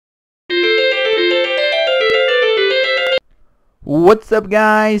What's up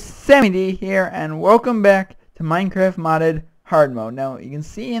guys, Sammy D here and welcome back to Minecraft Modded Hard Mode. Now you can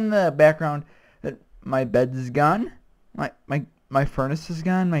see in the background that my bed is gone, my furnace is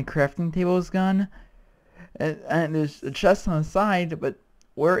gone, my crafting table is gone, and there's a chest on the side, but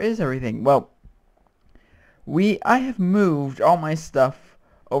where is everything? Well, I have moved all my stuff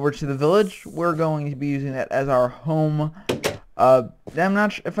over to the village. We're going to be using that as our home. I'm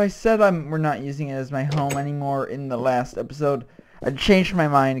not sure if I said we're not using it as my home anymore in the last episode. I changed my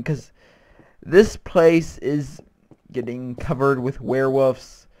mind because this place is getting covered with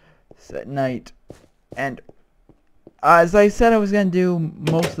werewolves at night, and as I said I was gonna do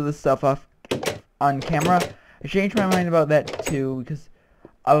most of the stuff on camera. I changed my mind about that too because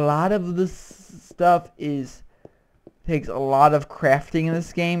a lot of this stuff takes a lot of crafting in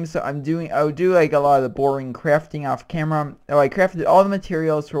this game, so I would do like a lot of the boring crafting off camera. Oh, I crafted all the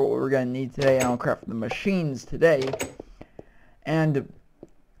materials for what we're gonna need today, and I'll craft the machines today. And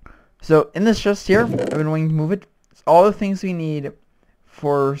so in this chest here, I've been waiting to move it. It's all the things we need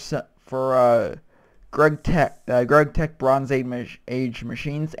for GregTech Bronze Age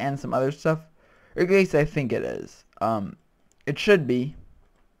machines and some other stuff. Or at least I think it is. It should be.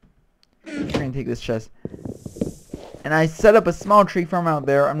 I'm just gonna take this chest. And I set up a small tree farm out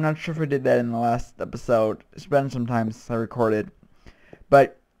there. I'm not sure if I did that in the last episode. It's been some time since I recorded.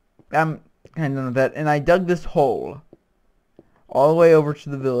 But I'm kind of done with that. And I dug this hole all the way over to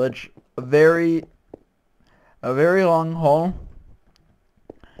the village. A very long hole.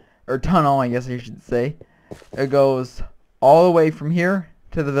 Or tunnel, I guess I should say. It goes all the way from here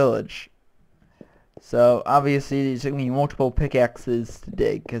to the village. So obviously it took me multiple pickaxes to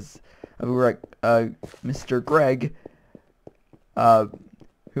dig because Mr. Greg,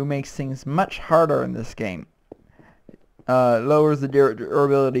 who makes things much harder in this game. Lowers the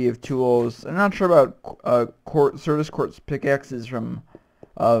durability of tools. I'm not sure about Certus Quartz pickaxes from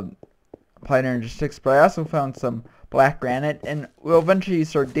Applied Energistics, but I also found some black granite, and we'll eventually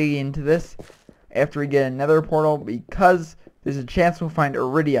start digging into this after we get another portal because there's a chance we'll find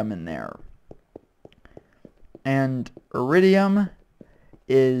iridium in there. And iridium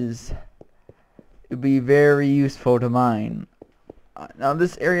would be very useful to mine. Now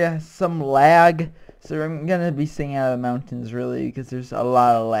this area has some lag, so I'm gonna be staying out of the mountains really because there's a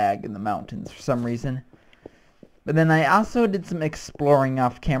lot of lag in the mountains for some reason. But then I also did some exploring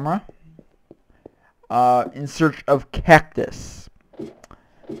off camera in search of cactus.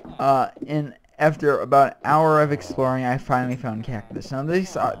 And after about an hour of exploring, I finally found cactus. Now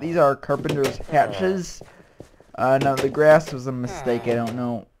these are carpenter's hatches. Now the grass was a mistake. I don't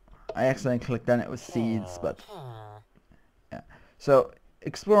know. I accidentally clicked on it with seeds, but yeah. So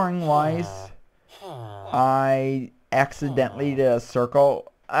exploring wise, I accidentally did a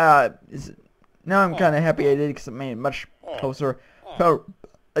circle. Now I'm kind of happy I did because it made it much closer. So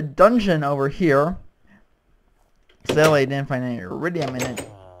a dungeon over here. Sadly, I didn't find any iridium in it.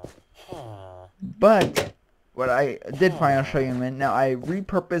 But what I did find, I'll show you in a minute. Now I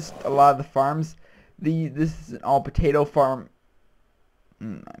repurposed a lot of the farms. This is an all potato farm.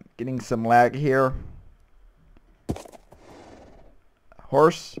 I'm getting some lag here.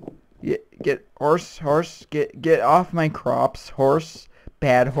 Horse, get off my crops. Horse,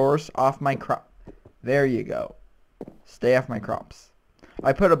 bad horse, off my crop. There you go. Stay off my crops.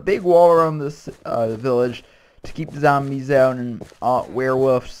 I put a big wall around this village to keep the zombies out and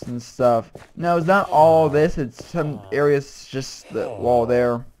werewolves and stuff. No, it's not all this. It's some areas just the wall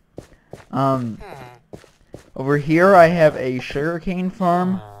there. Over here I have a sugarcane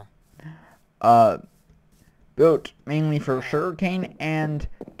farm, built mainly for sugarcane and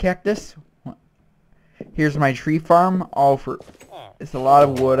cactus. Here's my tree farm, it's a lot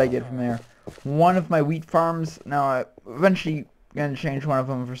of wood I get from there. One of my wheat farms, now I'm eventually gonna change one of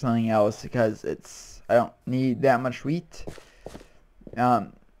them for something else because I don't need that much wheat. I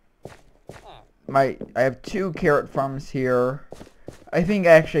have 2 carrot farms here. I think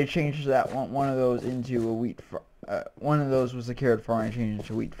I actually changed that one of those into a wheat farm. One of those was a carrot farm, I changed it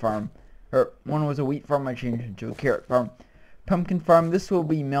to a wheat farm. Or one was a wheat farm, I changed it to a carrot farm. Pumpkin farm, this will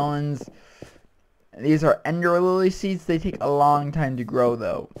be melons. These are ender lily seeds. They take a long time to grow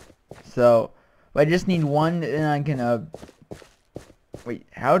though. So, I just need one and I can, wait,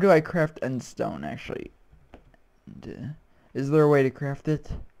 how do I craft endstone actually? Is there a way to craft it?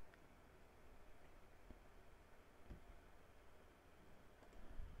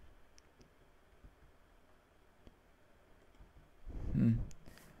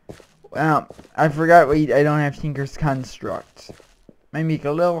 Well, I forgot I don't have Tinker's Construct. Might make it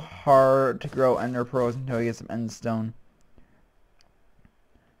a little hard to grow ender pearls until I get some endstone.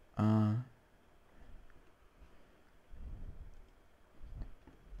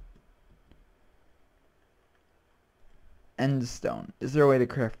 end stone. Is there a way to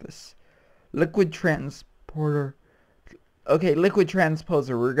craft this? Liquid transporter. Okay, liquid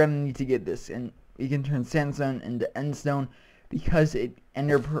transposer. We're gonna need to get this, and we can turn sandstone into end stone because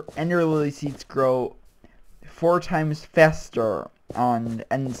ender lily seeds grow 4 times faster on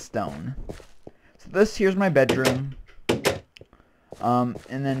end stone. So this here's my bedroom. And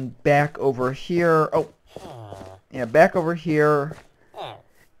then back over here. Oh, yeah, back over here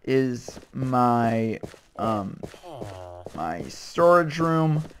is my my storage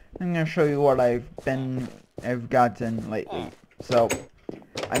room. I'm gonna show you what I've gotten lately. So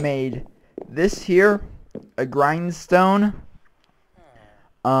I made this here, a grindstone.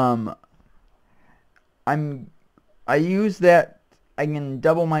 I use that. I can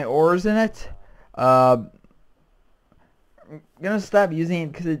double my ores in it. I'm gonna stop using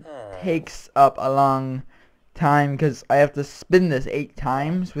it because it takes up a long time because I have to spin this 8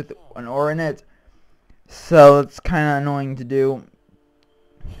 times with an ore in it. So it's kind of annoying to do.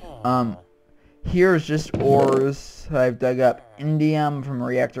 Here's just ores I've dug up. Indium from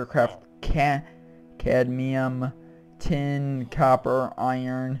reactor craft, cadmium, tin, copper,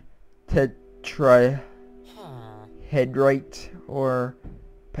 iron, tetrahedrite or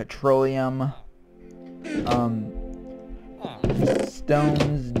petroleum,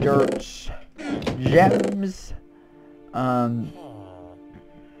 stones, dirt, gems, a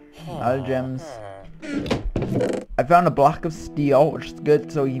lot of gems. I found a block of steel, which is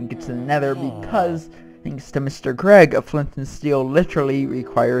good so we can get to the nether because, thanks to Mr. Greg, a flint and steel literally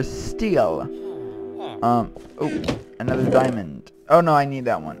requires steel. Oh, another diamond. Oh no, I need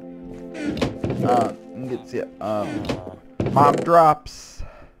that one. Get mob drops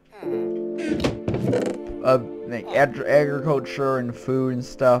of like agriculture and food and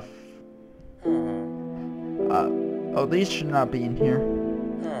stuff. Oh, these should not be in here.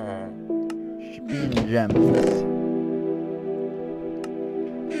 Should be in gems.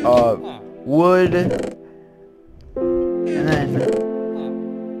 Wood, and then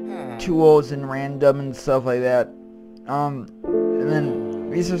tools and random and stuff like that. And then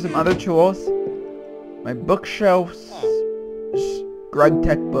these are some other tools. My bookshelves,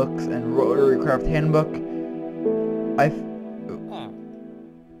 GregTech books, and Rotary Craft handbook. I'm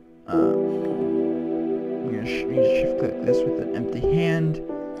gonna need to shift click this with an empty hand.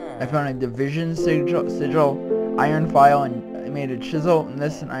 I found a division sigil, iron file, and I made a chisel, and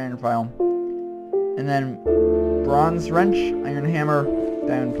this an iron file. And then bronze wrench, iron hammer,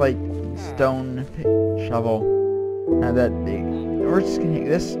 diamond plate, stone shovel. Not that big. We're just gonna take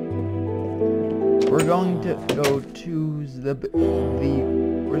this. We're going to go to the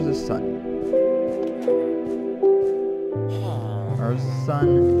where's the sun? Where's the sun?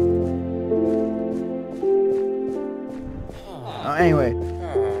 Oh, anyway.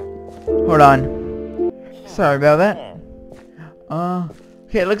 Hold on. Sorry about that.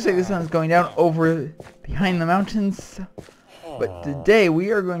 Okay, it looks like the sun's going down over behind the mountains. But today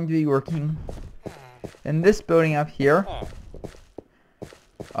we are going to be working in this building up here.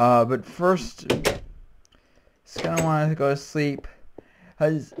 But first, just gonna want to go to sleep.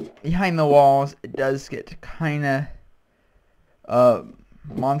 Because behind the walls, it does get kinda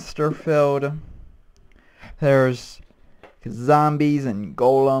monster filled. There's zombies and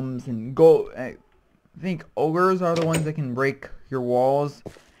golems and I think ogres are the ones that can break your walls.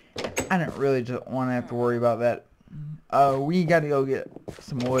 I don't really just want to have to worry about that. We gotta go get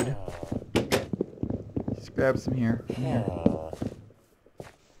some wood. Just grab some here.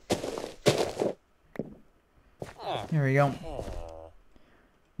 Here we go. I'm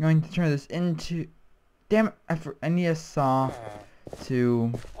going to turn this into... Damn it, I need a saw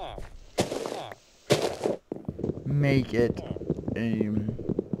to make it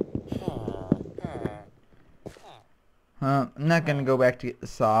I'm not gonna go back to get the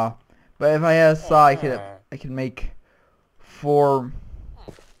saw, but if I had a saw, I could make 4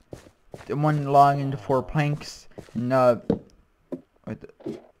 one log into 4 planks, and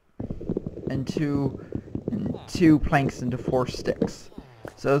two planks into 4 sticks.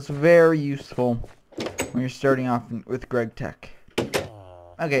 So it's very useful when you're starting off with GregTech.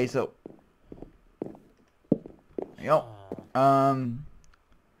 Okay, so there you go.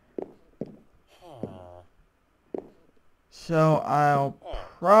 So I'll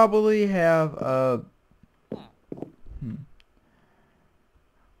probably have a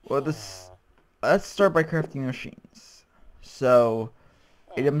well, let's start by crafting machines. So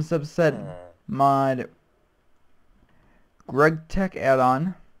item subset mod GregTech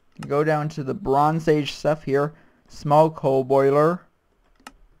add-on. Go down to the Bronze Age stuff here. Small coal boiler.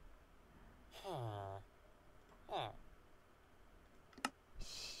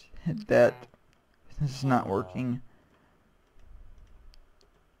 Hit that. This is not working.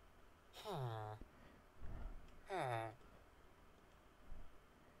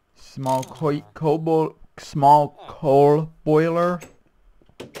 small coal boiler,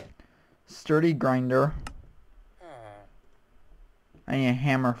 sturdy grinder. I need a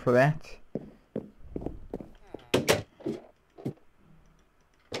hammer for that.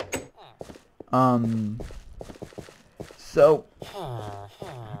 So,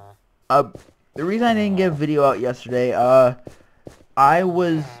 the reason I didn't get a video out yesterday, I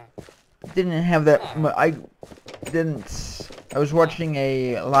didn't have that, I was watching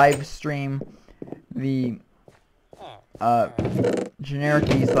a live stream, the, Generic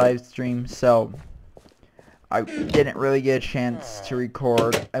Bees live stream, so I didn't really get a chance to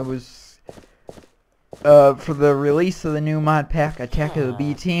record. I was, for the release of the new mod pack, Attack of the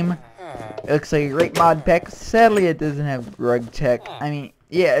B Team. It looks like a great mod pack. Sadly, it doesn't have GregTech. I mean,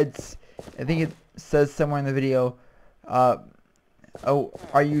 yeah, I think it says somewhere in the video, oh,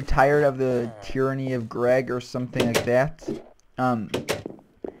 are you tired of the tyranny of Greg or something like that?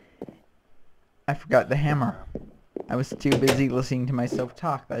 I forgot the hammer. I was too busy listening to myself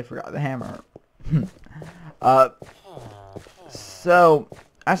talk that I forgot the hammer. So,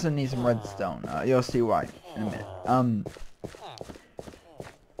 I also need some redstone. You'll see why in a minute.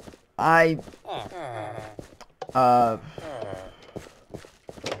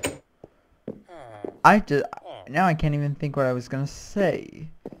 Now I can't even think what I was gonna say.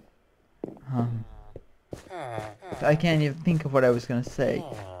 I can't even think of what I was gonna say.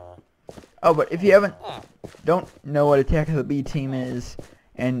 Oh, but if you don't know what Attack of the B Team is,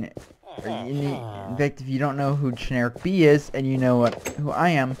 and in fact, if you don't know who Generic B is, and you know who I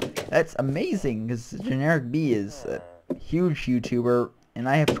am, that's amazing, because Generic B is a huge YouTuber, and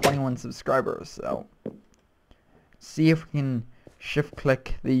I have 21 subscribers, so see if we can shift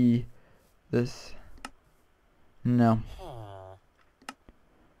click this. No.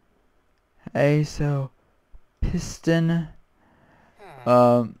 Hey, so piston,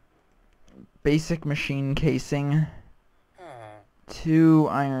 basic machine casing, 2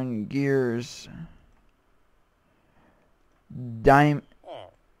 iron gears, diamond,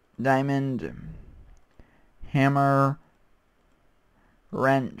 hammer,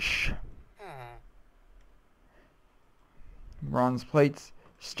 wrench, bronze plates,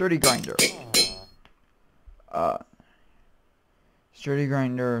 sturdy grinder,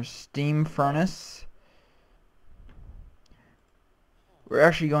 steam furnace. We're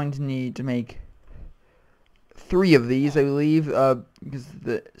actually going to need to make 3 of these, I believe, because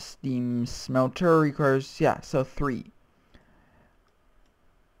the steam smelter requires, yeah, so 3.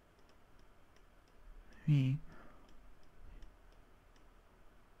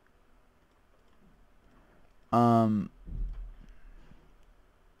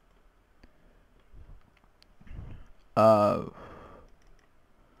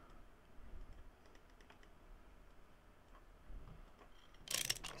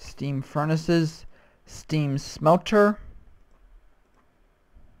 Steam furnaces, steam smelter,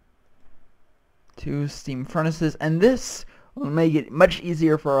 2 steam furnaces, and this will make it much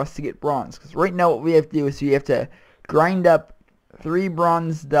easier for us to get bronze, because right now what we have to do is we have to grind up 3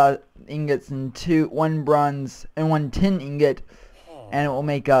 bronze ingots and 1 bronze and 1 tin ingot, and it will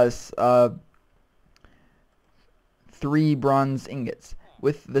make us 3 bronze ingots.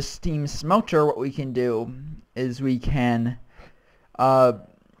 With the steam smelter, what we can do is we can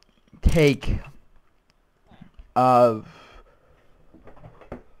take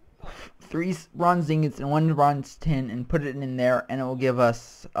 3 bronze ingots and 1 bronze tin and put it in there, and it will give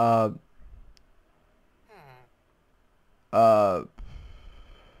us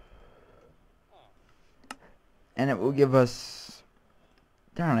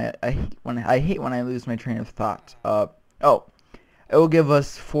darn it, I hate when I lose my train of thought. Oh, it will give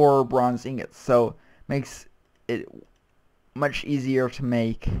us 4 bronze ingots, so makes it much easier to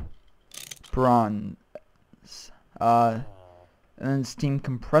make bronze. And then steam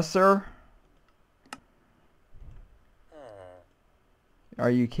compressor. Are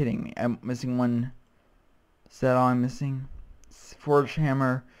you kidding me? I'm missing 1. Is that all I'm missing? Forge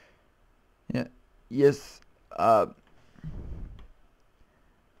hammer. Yeah. Yes.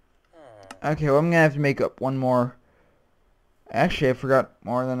 Okay, well, I'm gonna have to make up 1 more. Actually, I forgot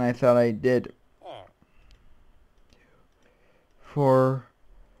more than I thought I did. 4.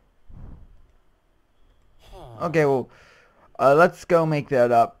 Okay, well, let's go make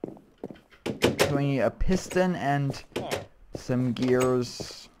that up. So we need a piston and some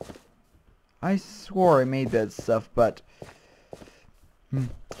gears. I swore I made that stuff, but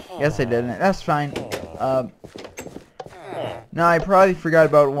yes, I didn't. That's fine. No, I probably forgot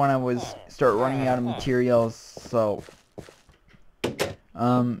about when I start running out of materials. So,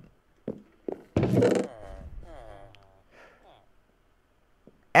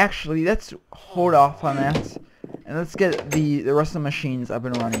 actually, let's hold off on that, and let's get the rest of the machines up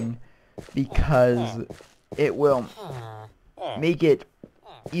and running, because it will make it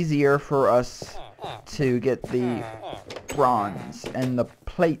easier for us to get the bronze and the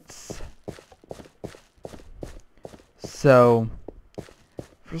plates. So,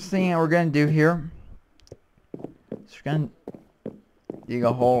 first thing we're gonna do here is we're gonna dig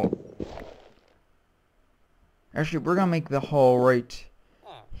a hole. Actually, we're gonna make the hole right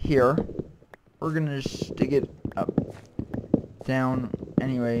here. We're gonna just dig it up, down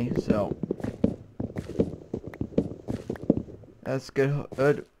anyway, so that's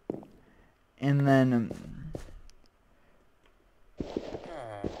good. And then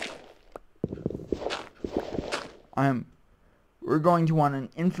we're going to want an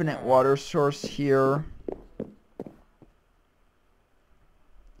infinite water source here.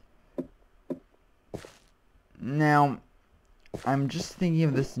 Now, I'm just thinking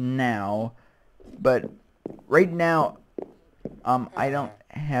of this now, but right now, I don't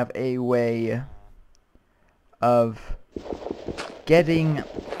have a way of getting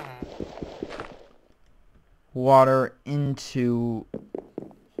water into,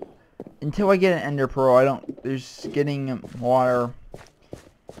 until I get an ender pearl, there's getting water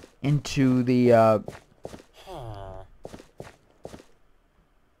into the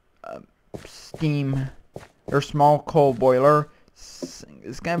steam or small coal boiler.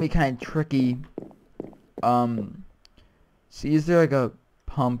 It's gonna be kind of tricky. See, is there like a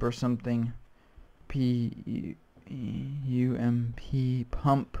pump or something? P-U-M-P,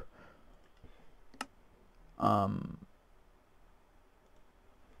 pump.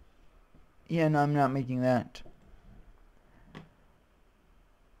 Yeah, no, I'm not making that.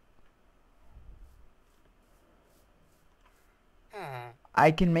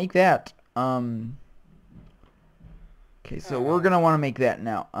 I can make that. Okay, so we're gonna want to make that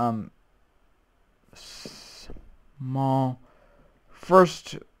now. Small.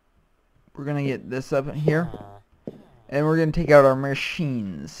 First, we're gonna get this up here, and we're gonna take out our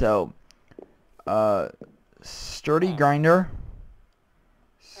machine. So, sturdy grinder.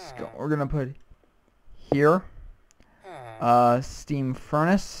 We're gonna put here. Steam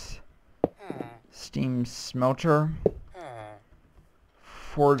furnace. Steam smelter.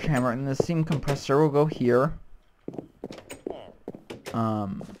 Forge hammer, and the steam compressor will go here.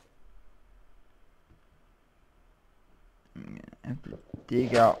 I'm gonna have to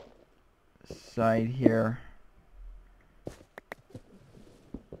dig outside here.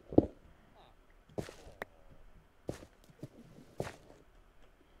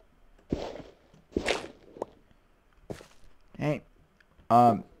 Okay.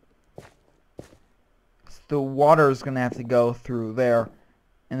 So the water is gonna have to go through there,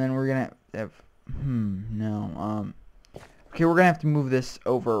 and then we're gonna have no. Okay, we're gonna have to move this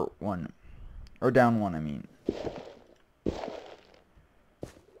over one, or down one, I mean.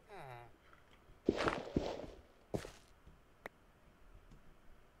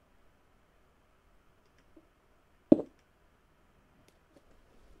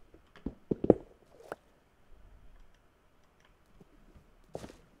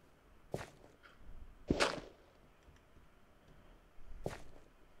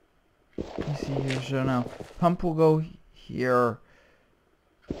 You see here, so now pump will go here.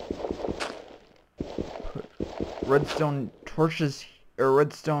 Put redstone torches or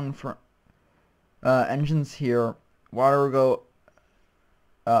redstone for engines here. Water will go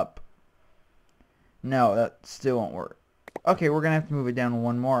up. No, that still won't work. Okay, we're gonna have to move it down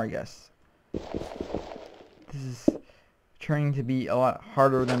one more, I guess. This is turning to be a lot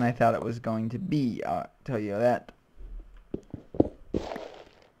harder than I thought it was going to be. I'll tell you that.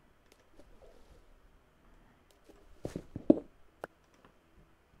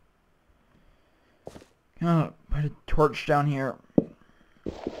 Put a torch down here.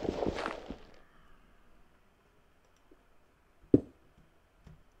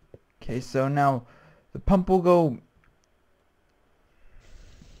 Okay, so now the pump will go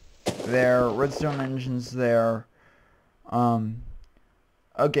there, redstone engines there.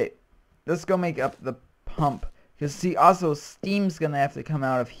 Okay, let's go make up the pump. Because see, also steam's gonna have to come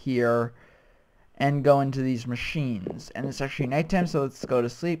out of here and go into these machines. And it's actually nighttime, so let's go to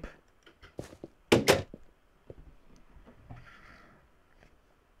sleep.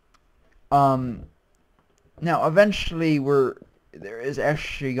 Now eventually there is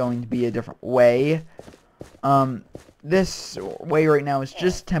actually going to be a different way. This way right now is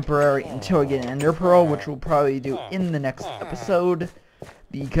just temporary until I get an ender pearl, which we'll probably do in the next episode,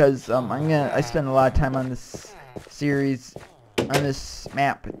 because I spend a lot of time on this series, on this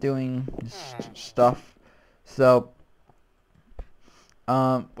map, doing this stuff. So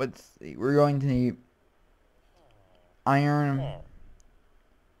Let's see. We're going to need iron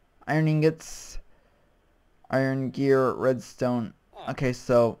ingots, iron gear, redstone. Okay,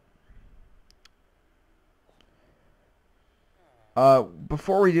 so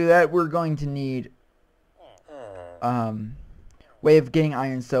before we do that, we're going to need way of getting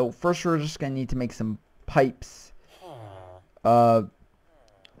iron. So first we're just gonna need to make some pipes. So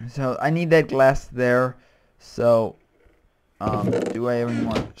I need that glass there. So do I have any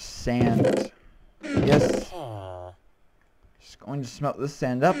more sand? Yes. Just going to smelt this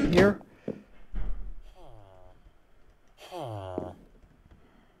sand up here.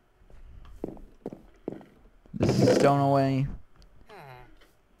 This is stone away.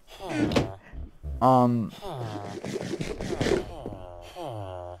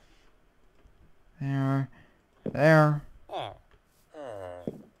 There.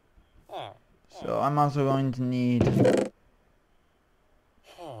 So I'm also going to need.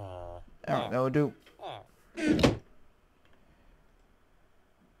 That will do.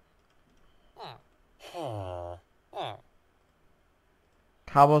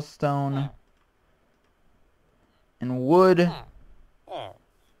 Cobblestone and wood.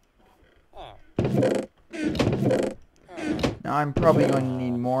 Now I'm probably going to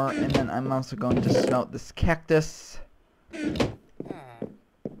need more, and then I'm also going to smelt this cactus.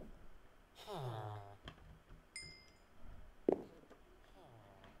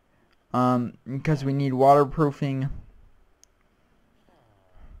 Because we need waterproofing.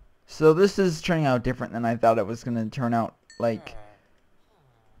 So this is turning out different than I thought it was going to turn out, like.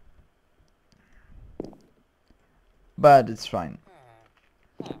 But it's fine.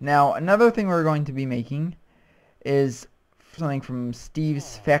 Now, another thing we're going to be making is something from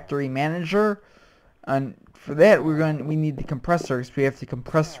Steve's Factory Manager. And for that, we need the compressor, because we have to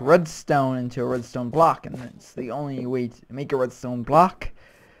compress redstone into a redstone block, and that's the only way to make a redstone block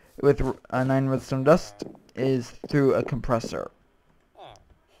with 9 redstone dust is through a compressor.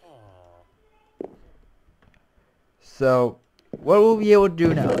 So what we'll be able to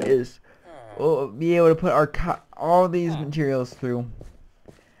do now is we'll be able to put all these materials through,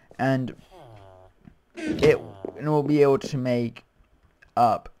 and we'll be able to make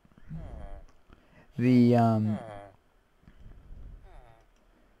up the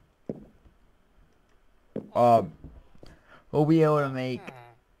we'll be able to make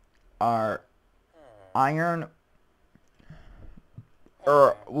our iron,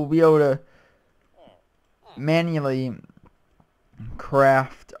 or we'll be able to manually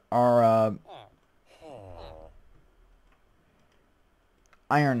craft our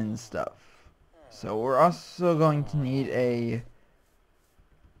iron and stuff. So we're also going to need a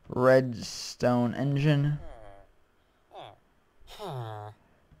redstone engine.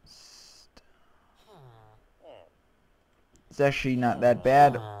 It's actually not that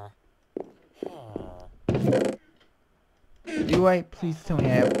bad. Do I? Please tell me I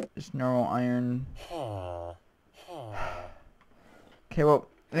have just normal iron. Okay, well,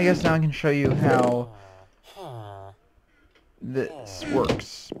 I guess now I can show you how this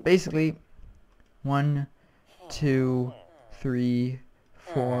works. Basically, 1, 2, 3,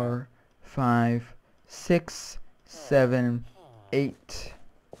 4, 5, 6, 7, 8.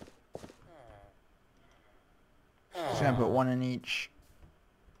 Just gonna put 1 in each.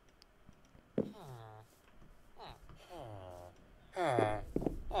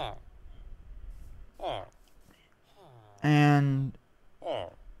 And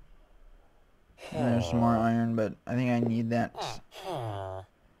there's some more iron, but I think I need that.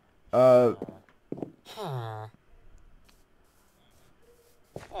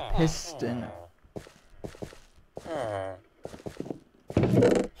 Piston.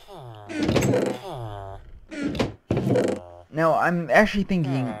 No, I'm actually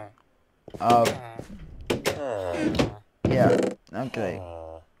thinking of. Yeah, okay.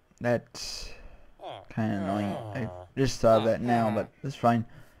 That's kind of annoying. I just thought of that now, but that's fine.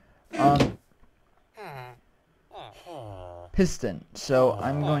 Piston. So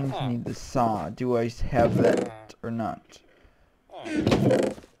I'm going to need the saw. Do I have that or not?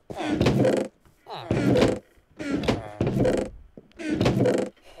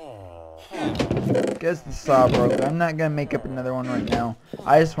 Guess the saw broke. I'm not gonna make up another one right now.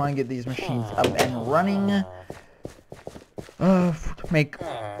 I just want to get these machines up and running. To make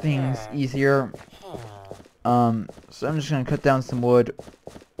things easier. So I'm just gonna cut down some wood.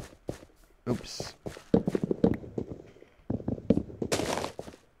 Oops.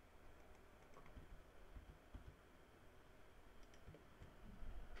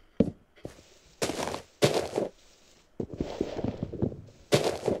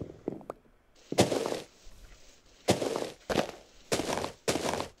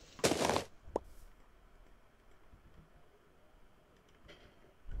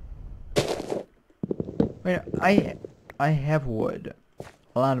 Wait, I have wood.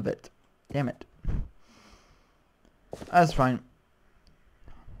 A lot of it. Damn it. That's fine.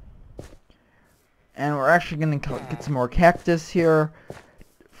 And we're actually gonna get some more cactus here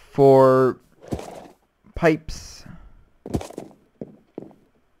for pipes.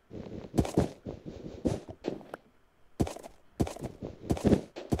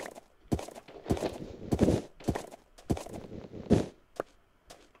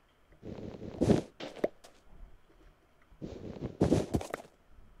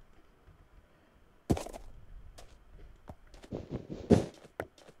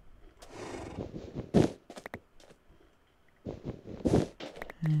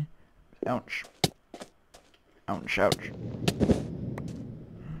 Ouch. Ouch, ouch.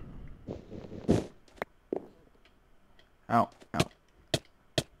 Ow, ow.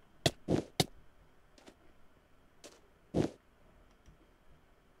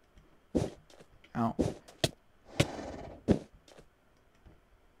 Ow.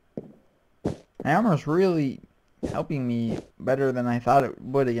 My armor's really helping me better than I thought it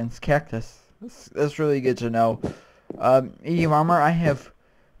would against cactus. That's really good to know. Medium armor, I have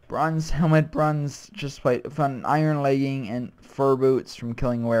bronze helmet, bronze chestplate, fun iron legging, and fur boots from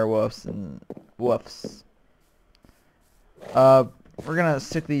killing werewolves and wolves. We're gonna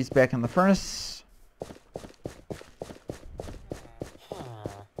stick these back in the furnace.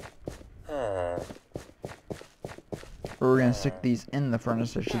 Or we're gonna stick these in the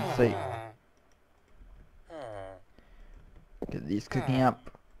furnace, I should say. Get these cooking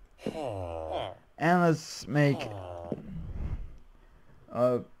up. And let's make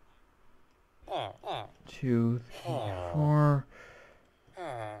 2, 3, 4.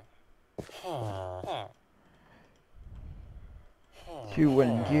 2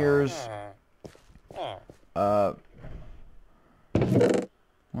 wooden gears. 1,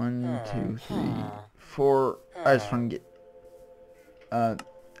 2, 3, 4. I just want to get. I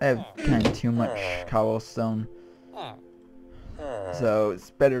have kind of too much cobblestone, so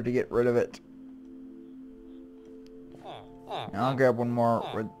it's better to get rid of it. And I'll grab one more.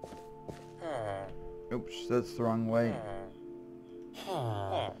 Oops, that's the wrong way.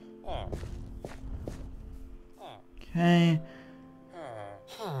 Okay.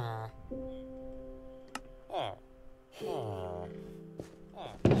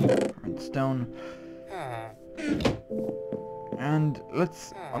 Redstone. And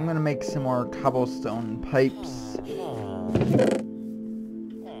I'm gonna make some more cobblestone pipes.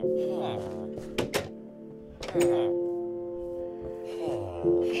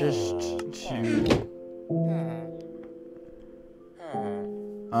 Just to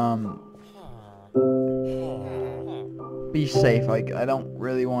be safe. Like, I don't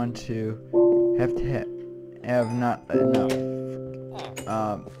really want to have not enough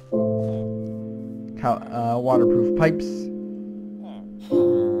waterproof pipes.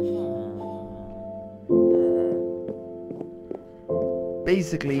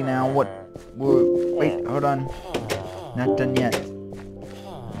 Basically now wait, hold on. Not done yet.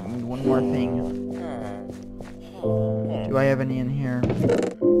 Need one more thing. Do I have any in here?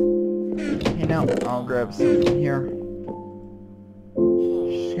 Okay, now I'll grab some from here.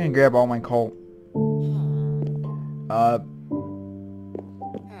 Just gonna grab all my coal.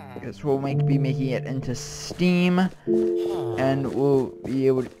 Because we'll be making it into steam, and we'll be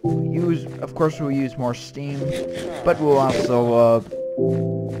able to use, of course we'll use more steam, but we'll also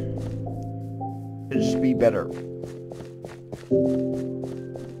just be better.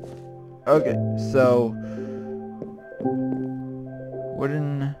 Okay, so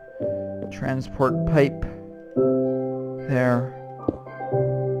wooden transport pipe there.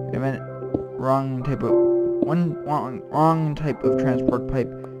 Wait a minute, wrong type of transport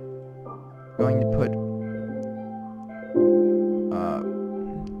pipe. Going to put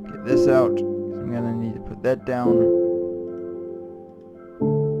get this out. I'm gonna need to put that down.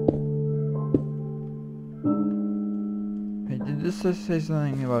 Hey, did this just say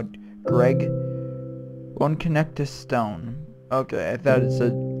something about Greg won't connect to stone? Okay, I thought it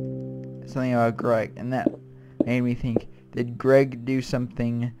said something about Greg, and that made me think, did Greg do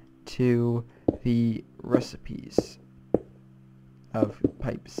something to the recipes of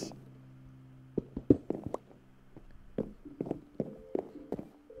pipes?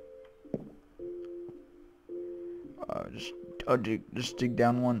 Just dig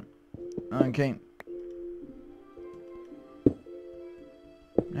down one. Okay.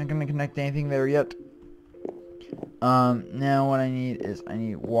 Not gonna connect anything there yet. Now what I need is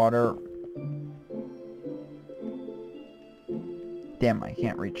water. Damn, I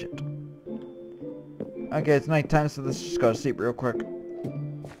can't reach it. Okay, it's nighttime, so let's just go to sleep real quick.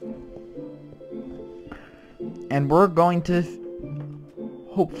 And we're going to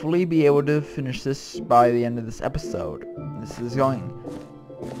hopefully be able to finish this by the end of this episode.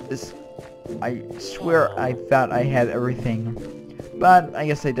 I swear I thought I had everything, but I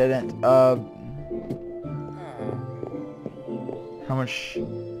guess I didn't. How much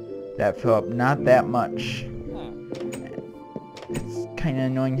that fill up? Not that much. It's kind of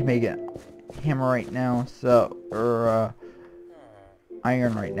annoying to make it hammer right now, so, or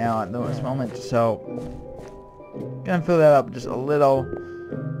iron right now at this moment, so gonna fill that up just a little.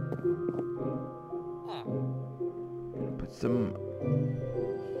 Put some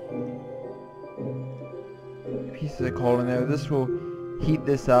pieces of coal in there. This will heat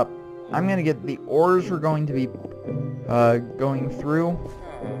this up. I'm gonna get the ores we're going to be going through.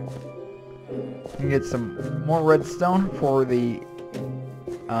 And get some more redstone for the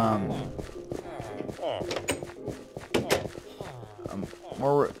I'm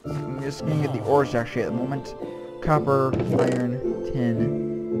just gonna get the ores actually at the moment. Copper, iron, tin.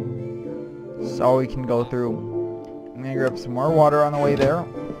 That's all we can go through. I'm gonna grab some more water on the way there.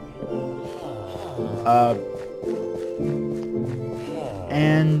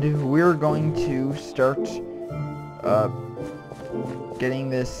 And we're going to start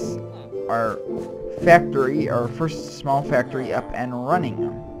getting this, our factory, our first small factory up and running.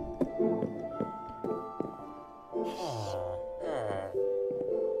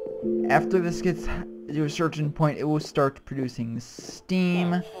 After this gets to a certain point, it will start producing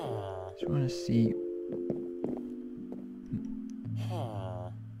steam. So I want to see.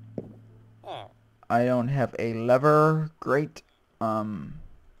 I don't have a lever. Great. You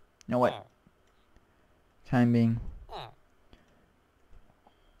know what? Time being.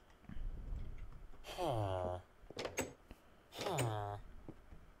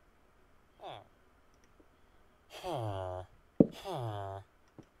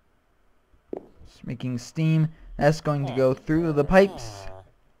 Just making steam. That's going to go through the pipes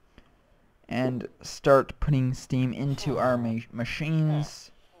and start putting steam into our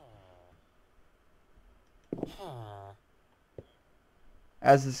machines.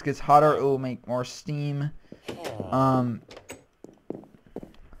 As this gets hotter, it will make more steam.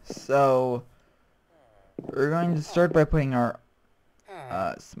 So we're going to start by putting our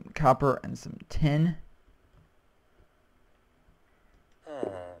some copper and some tin.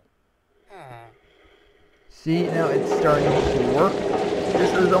 See, now it's starting to work.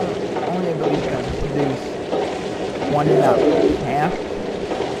 This is only I believe going to produce 1.5.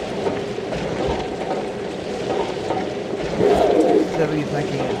 So he's not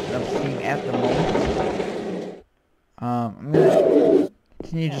getting enough steam at the moment. I'm gonna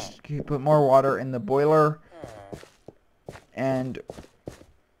continue just to put more water in the boiler, and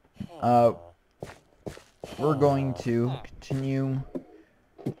we're going to continue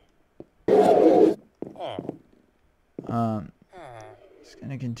just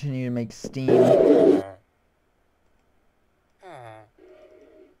gonna continue to make steam.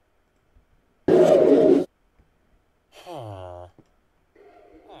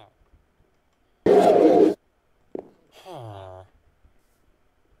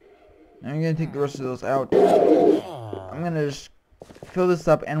 I'm gonna take the rest of those out. I'm gonna just fill this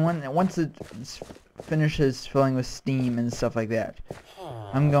up, and once it finishes filling with steam and stuff like that,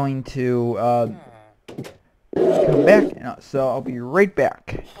 I'm going to come back. So I'll be right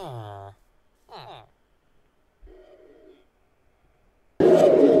back.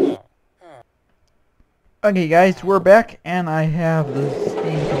 Okay, guys, we're back, and I have the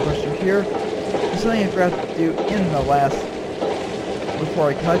steam compressor here. Something I forgot to do in the last before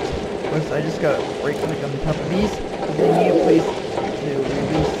I cut was I just got right click on the top of these because they need a place to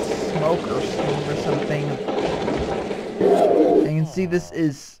release smoke or steam or something. And you can see this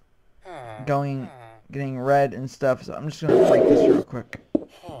is getting red and stuff, so I'm just gonna break this real quick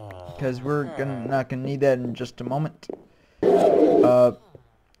because we're not gonna need that in just a moment. We're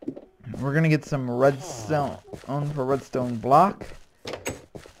gonna get some redstone for redstone block,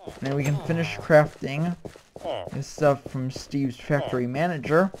 and then we can finish crafting this stuff from Steve's factory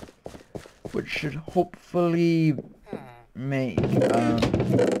manager, which should hopefully make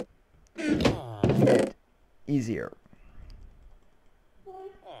it easier.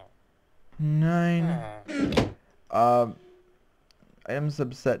 9 item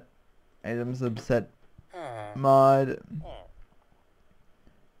subset mod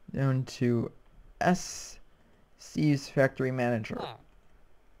down to Steve's factory manager.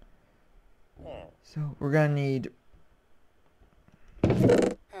 So we're gonna need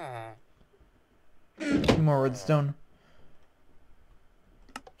 2 more redstone.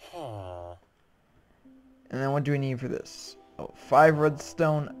 And then what do we need for this? Oh, 5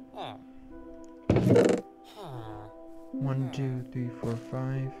 redstone. 1, 2, 3, 4,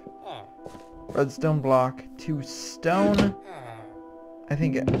 5. Redstone block, 2 stone. I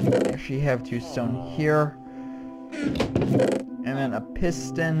think I actually have 2 stone here. And then a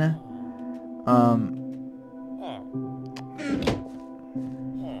piston.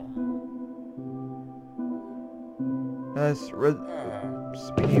 That's red.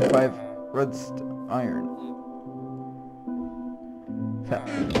 Speaking of 5 redstone iron. I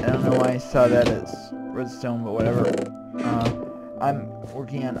don't know why I saw that as redstone, but whatever. I'm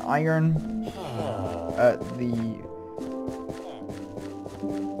working on iron at the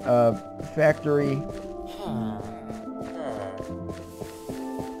factory.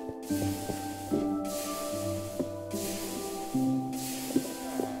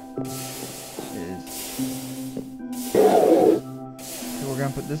 So we're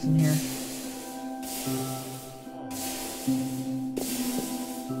gonna put this in here.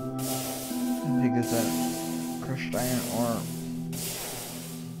 I think it's a crushed iron ore.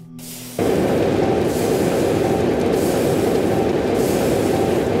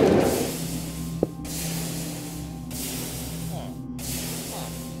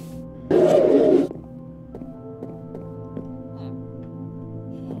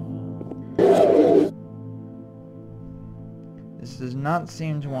 This does not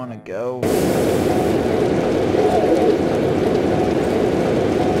seem to want to go.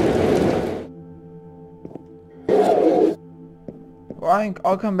 Well, I think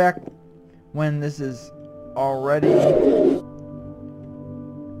I'll come back when this is all ready.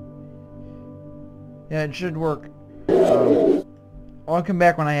 Yeah, it should work. I'll come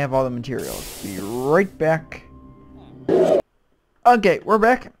back when I have all the materials. Be right back. Okay, we're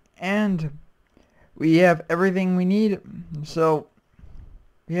back, and we have everything we need. So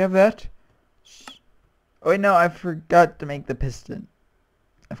we have that. Oh wait, no, I forgot to make the piston.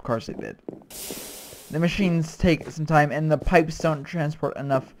 Of course I did. The machines take some time, and the pipes don't transport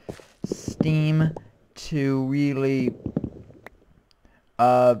enough steam to really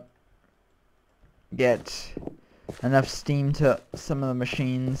get enough steam to some of the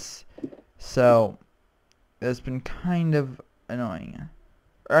machines. So it's been kind of annoying.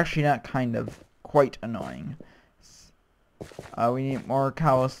 Or actually not kind of, quite annoying. We need more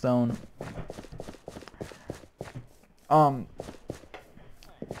cobblestone.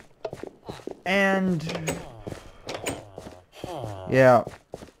 And yeah,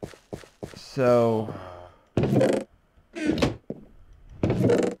 so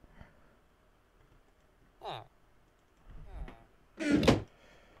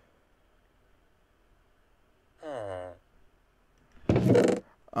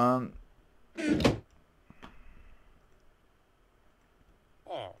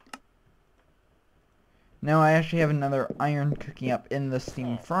now I actually have another iron cooking up in the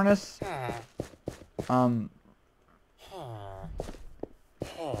steam furnace.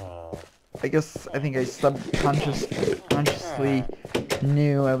 I think I subconsciously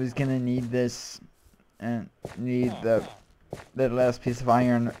knew I was gonna need this and need that last piece of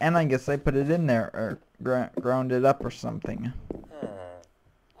iron, and I guess I put it in there or ground it up or something.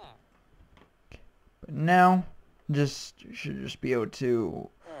 But now, should just be able to,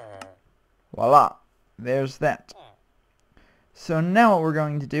 voila, there's that. So now what we're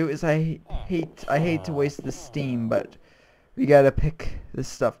going to do is I hate to waste the steam, but we gotta pick this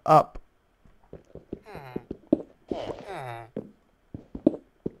stuff up.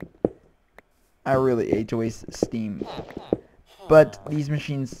 I really hate to waste steam, but these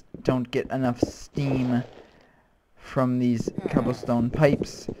machines don't get enough steam from these cobblestone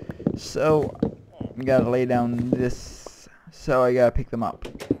pipes, so we gotta lay down this, so I gotta pick them up.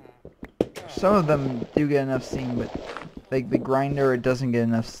 Some of them do get enough steam, but like the grinder, it doesn't get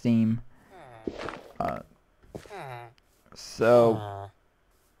enough steam. So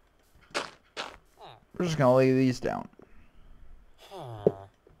we're just gonna lay these down.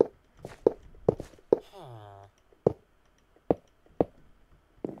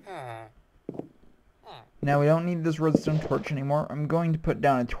 Now we don't need this redstone torch anymore. I'm going to put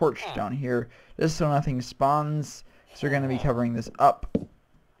down a torch down here just so nothing spawns. So we're going to be covering this up.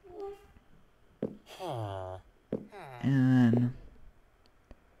 And then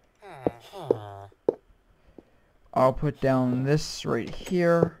I'll put down this right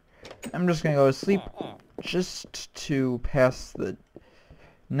here. I'm just going to go to sleep just to pass the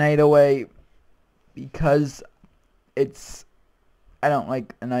night away, because I don't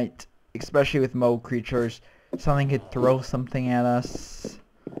like the night, especially with mole creatures. Something could throw something at us.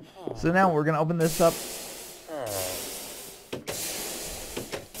 So now we're going to open this up.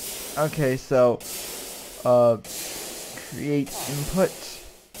 Okay, so create input,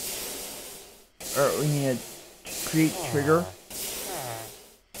 or we need to create trigger.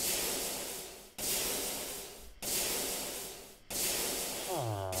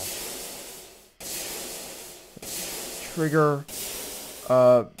 Trigger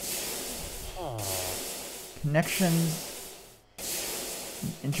connections,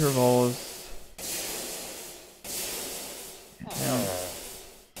 intervals,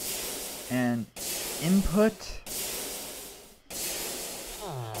 and input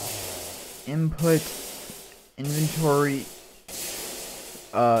inventory,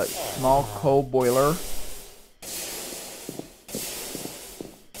 small coal boiler,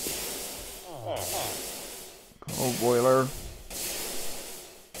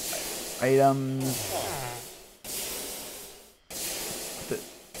 items,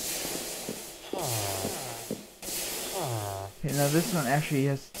 okay, now this one actually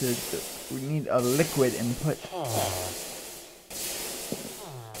has to, we need a liquid input.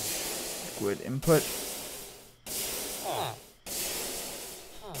 Liquid input.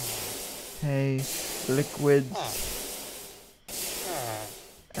 Okay, liquids.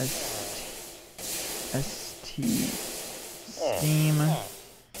 ST steam.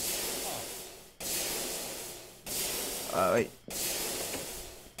 Wait.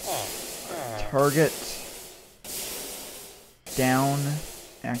 Target. Down.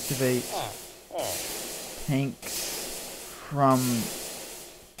 Activate. Tanks from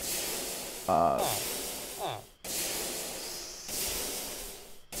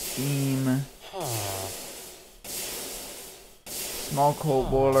steam. Small coal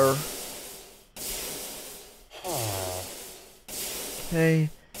boiler. Okay.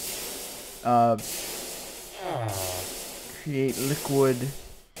 Create liquid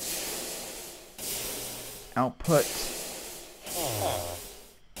output.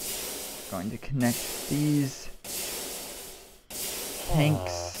 Going to connect these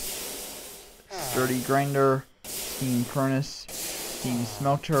tanks. Sturdy grinder, steam furnace, steam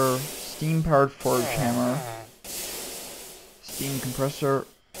smelter, steam powered forge hammer, steam compressor.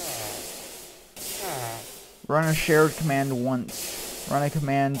 Run a shared command once. Run a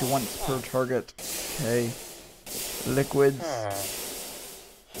command once per target. Okay. Liquids.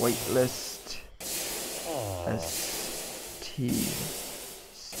 Waitlist. ST.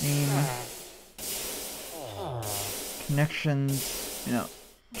 Steam. Connections.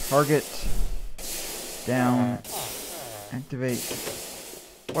 Target. Down. Activate.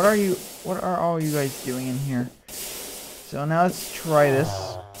 What are all you guys doing in here? So now let's try this.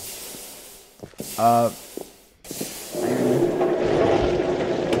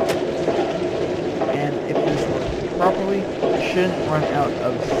 And if this works properly, it shouldn't run out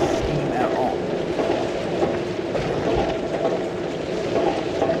of steam at all.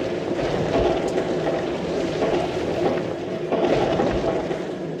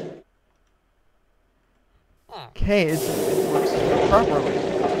 Okay, it works properly.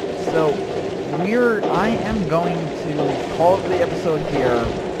 So I am going to call the episode here.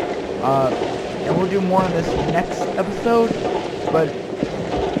 And we'll do more on this next episode, but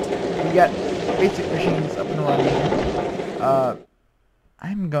we got basic machines up and running.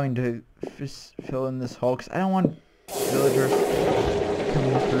 I'm going to just fill in this hole because I don't want villagers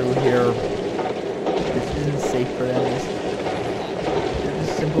coming through here. This isn't safe for them. They're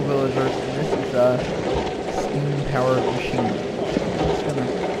just simple villagers, and this is a steam-powered machine. I'm just gonna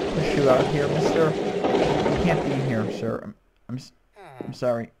push you out here, mister. You can't be in here, sir. I'm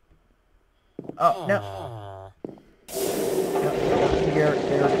sorry. Oh, no. Here.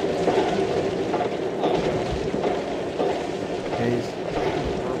 Okay,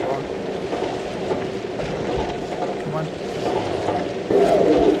 come on.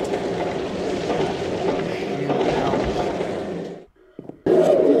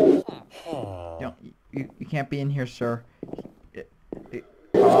 No, you can't be in here, sir.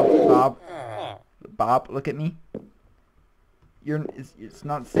 Bob, look at me. It's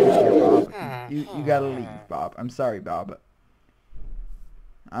not safe here, Bob. You gotta leave, Bob. I'm sorry, Bob.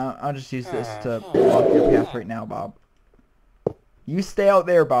 I'll just use this to block your path right now, Bob. You stay out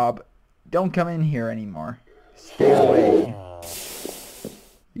there, Bob. Don't come in here anymore. Stay away.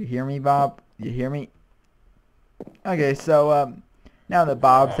 You hear me, Bob? You hear me? Okay, so now that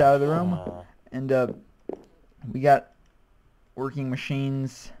Bob's out of the room, and we got working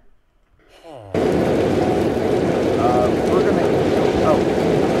machines. We're gonna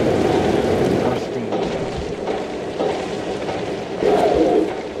more steam.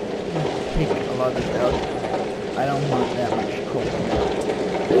 Take a lot of this out. I don't want that much coal.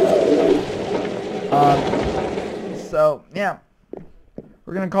 So yeah,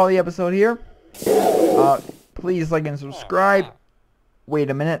 we're gonna call the episode here. Please like and subscribe. wait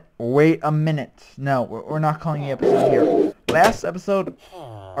a minute. No, we're not calling the episode here. Last episode,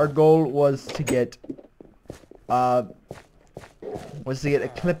 our goal was to get a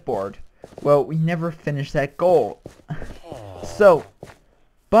clipboard. Well, we never finished that goal. So,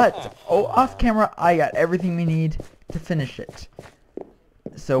 but off camera, I got everything we need to finish it.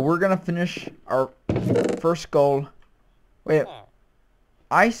 So we're gonna finish our first goal. Wait,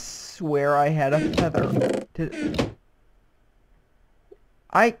 I swear I had a feather.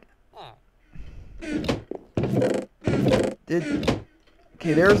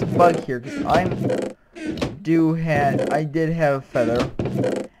 Okay, there's a bug here because I did have a feather,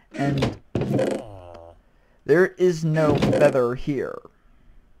 and there is no feather here.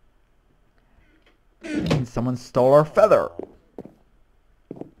 Someone stole our feather.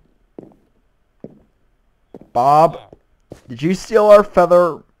 Bob, did you steal our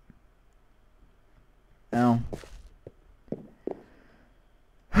feather? No.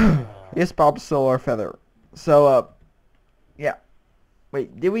 Yes, Bob stole our feather. So, yeah.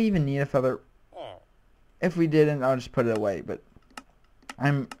 Wait, did we even need a feather? If we didn't, I'll just put it away, but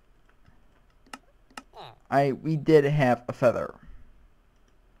we did have a feather.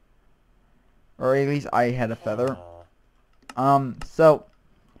 Or at least I had a feather.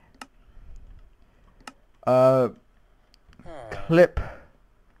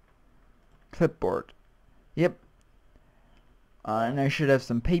 Clipboard. Yep. And I should have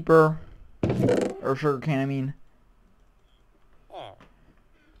some paper. Or sugar cane, I mean.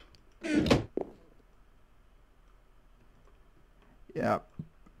 Yeah.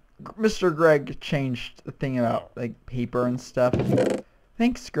 Mr. Greg changed the thing about, like, paper and stuff.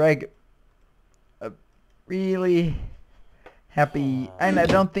 Thanks, Greg. Really happy. And I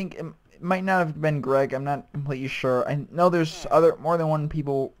don't think it might not have been Greg. I'm not completely sure. I know there's more than one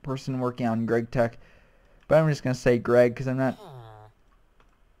person working on GregTech, but I'm just gonna say Greg because I'm not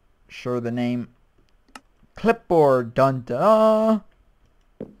sure the name. Clipboard, dun da.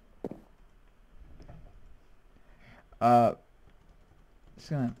 Just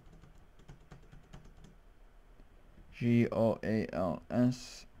gonna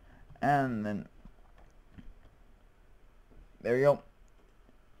GOALS, and then there you go.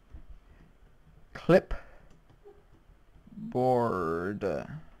 Clipboard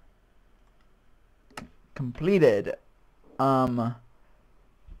completed.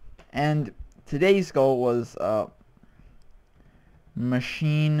 And today's goal was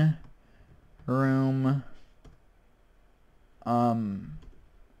machine room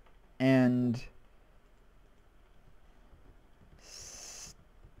and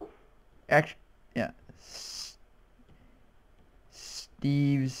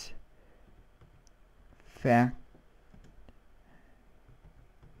Steve's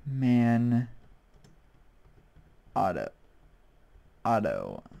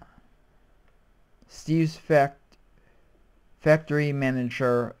Steve's factory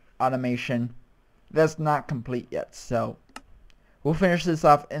manager automation. That's not complete yet, so we'll finish this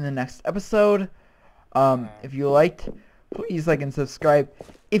off in the next episode. If you liked, please like and subscribe.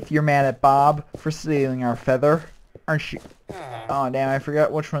 If you're mad at Bob for stealing our feather, aren't you? Oh damn, I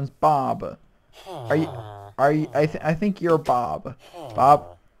forgot which one's Bob. I think you're Bob.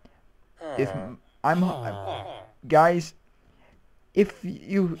 Bob. Guys, if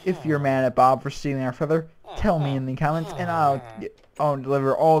you're mad at Bob for stealing our feather, tell me in the comments, and I'll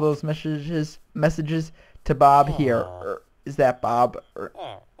deliver all those messages to Bob here. Or is that Bob? Or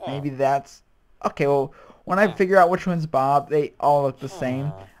maybe that's okay. Well, when I figure out which one's Bob, they all look the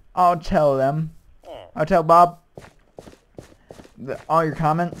same. I'll tell Bob all your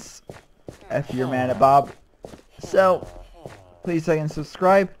comments if you're mad at Bob. So please like and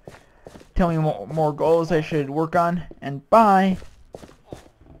subscribe. Tell me more goals I should work on, and bye.